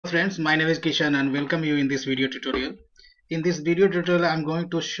friends, my name is Kishan and welcome you in this video tutorial. In this video tutorial I am going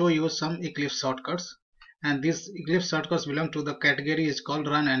to show you some Eclipse shortcuts, and these Eclipse shortcuts belong to the category is called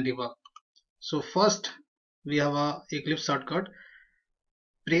run and debug. So first we have a Eclipse shortcut,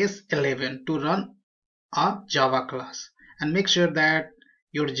 press 11 to run a Java class, and make sure that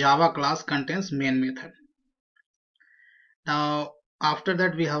your Java class contains main method. Now after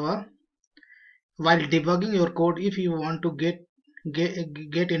that we have a, while debugging your code, if you want to get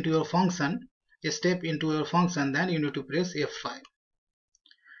into your function, step into your function, then you need to press F5.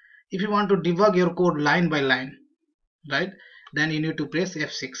 If you want to debug your code line by line, right, then you need to press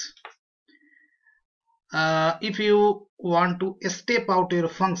F6. If you want to step out your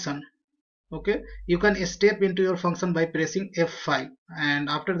function, okay, you can step into your function by pressing F5, and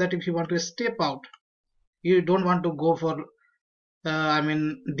after that if you want to step out, you don't want to go for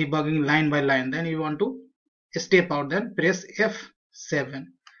debugging line by line, then you want to step out, then press F7.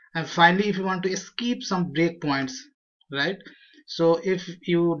 And finally if you want to skip some breakpoints, right, so if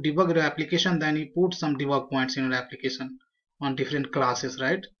you debug your application, then you put some debug points in your application on different classes,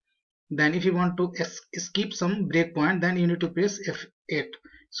 right, then if you want to skip some breakpoint, then you need to press F8.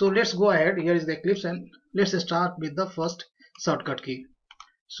 So let's go ahead. Here is the Eclipse and let's start with the first shortcut key.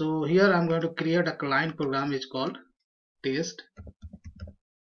 So here I'm going to create a client program which is called test,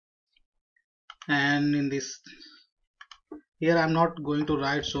 and in this here I'm not going to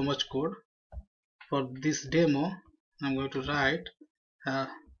write so much code. For this demo I'm going to write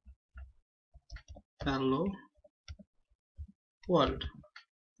hello world,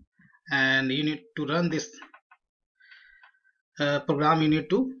 and you need to run this program. You need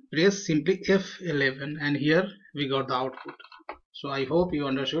to press simply F11, and here we got the output. So I hope you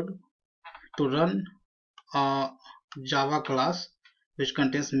understood. To run a Java class which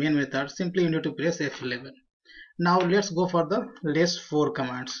contains main method, simply you need to press F11. Now let's go for the last 4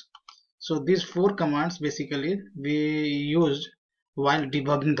 commands. So these 4 commands basically we used while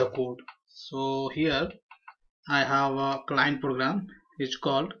debugging the code. So here I have a client program which is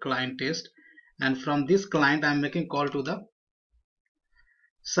called client test, and from this client I am making call to the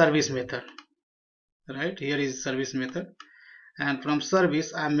service method, right, here is service method, and from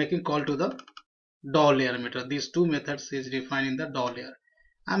service I am making call to the layer method. These two methods is defined in the layer.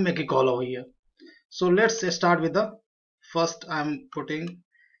 I am making call over here. So let's start with the first. I am putting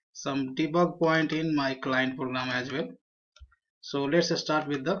some debug point in my client program as well. So let's start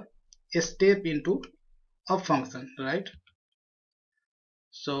with the step into a function, right.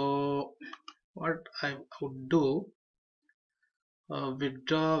 So what I would do,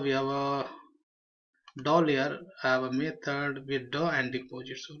 withdraw, we have a layer, I have a method withdraw and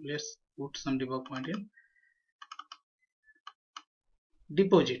deposit. So let's put some debug point in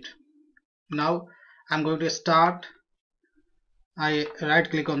deposit. Now I'm going to start. I right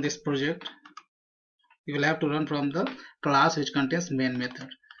click on this project. You will have to run from the class which contains main method.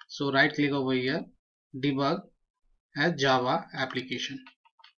 So right click over here, debug as Java application.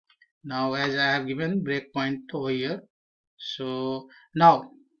 Now as I have given breakpoint over here, so now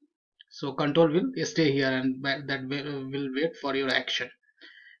control will stay here, and that will wait for your action.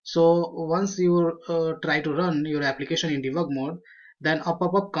 So once you try to run your application in debug mode, then a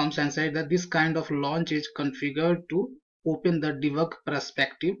pop-up comes and says that this kind of launch is configured to open the debug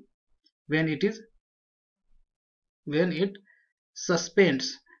perspective when it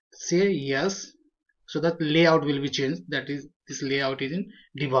suspends. Say yes, so that layout will be changed, that is this layout is in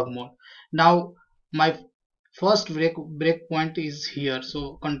debug mode. Now my first breakpoint is here,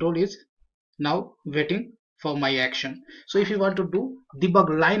 so control is now waiting for my action. So if you want to do debug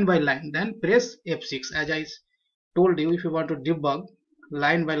line by line, then press F6. As I told you, if you want to debug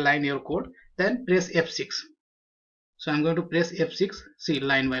line by line your code, then press F6. So I'm going to press F6, see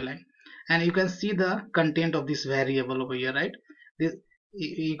line by line, and you can see the content of this variable over here, right. This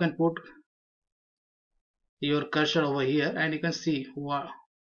you can put your cursor over here and you can see, wow,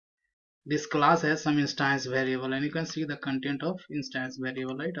 this class has some instance variable, and you can see the content of instance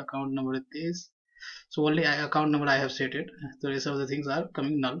variable, right. Account number is this, so only account number I have set it, the rest of the things are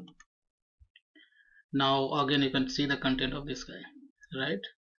coming null. Now again you can see the content of this guy, right.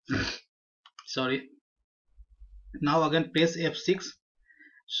 Sorry. Now again press F6.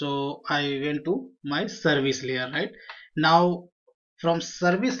 So I went to my service layer, right. Now from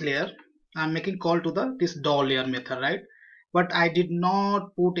service layer I am making call to this layer method, right, but I did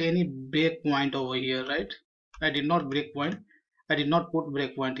not put any breakpoint over here, right. I did not put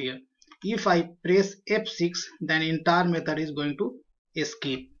breakpoint here. If I press F6, then entire method is going to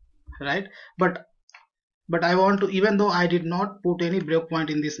escape, right, but I want to, even though I did not put any breakpoint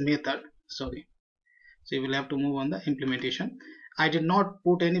in this method, sorry, so you will have to move on the implementation, I did not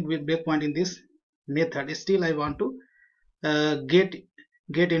put any breakpoint in this method. Still I want to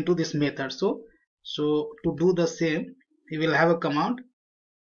get into this method. So to do the same, you will have a command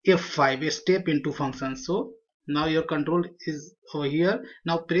F5, a step into function. So now your control is over here.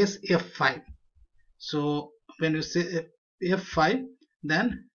 Now press F5. So when you say F5,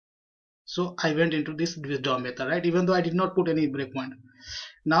 then so I went into this DOM method, right? Even though I did not put any breakpoint.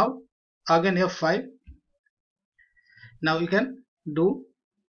 Now again F5. Now you can do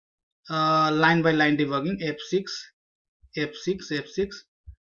line by line debugging. F6, F6, F6.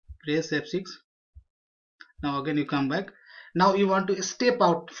 Press F6. Now again you come back. Now you want to step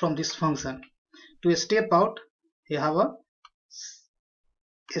out from this function. To step out, you have a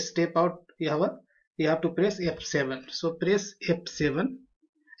step out. You have to press F7. So press F7,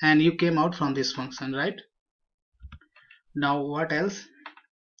 and you came out from this function, right? Now what else?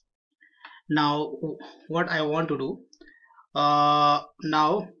 Now what I want to do?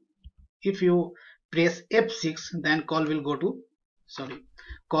 Now if you press F6, then call will go to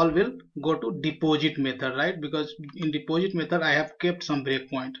deposit method, right? Because in deposit method I have kept some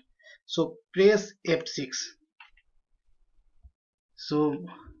breakpoint. So press F6. So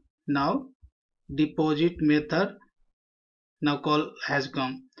now deposit method, now call has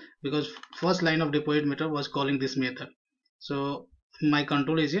come, because first line of deposit method was calling this method. So my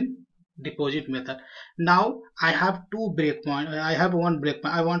control is in deposit method. Now I have two breakpoint. I have one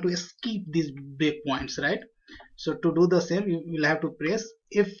breakpoint. I want to skip these breakpoints, right? So to do the same, you will have to press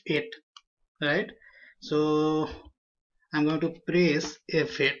F8, right? So I'm going to press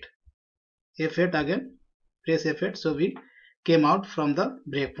F8. F8 again. Press F8. So we came out from the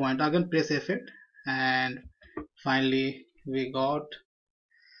breakpoint. Again press F8, and finally we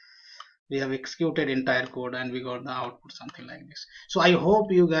have executed entire code and we got the output, something like this. So I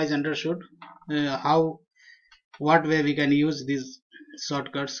hope you guys understood what way we can use these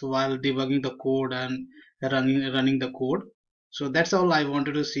shortcuts while debugging the code and running the code. So that's all I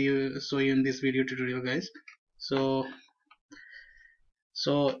wanted to show you in this video tutorial, guys. So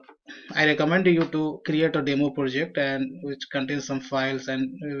I recommend you to create a demo project and which contains some files,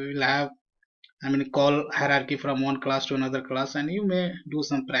 and we will have call hierarchy from one class to another class, and you may do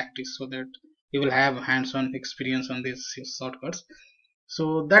some practice so that you will have hands-on experience on these shortcuts.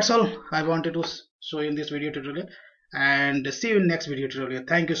 So that's all I wanted to show in this video tutorial, and see you in next video tutorial.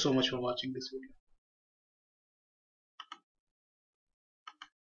 Thank you so much for watching this video.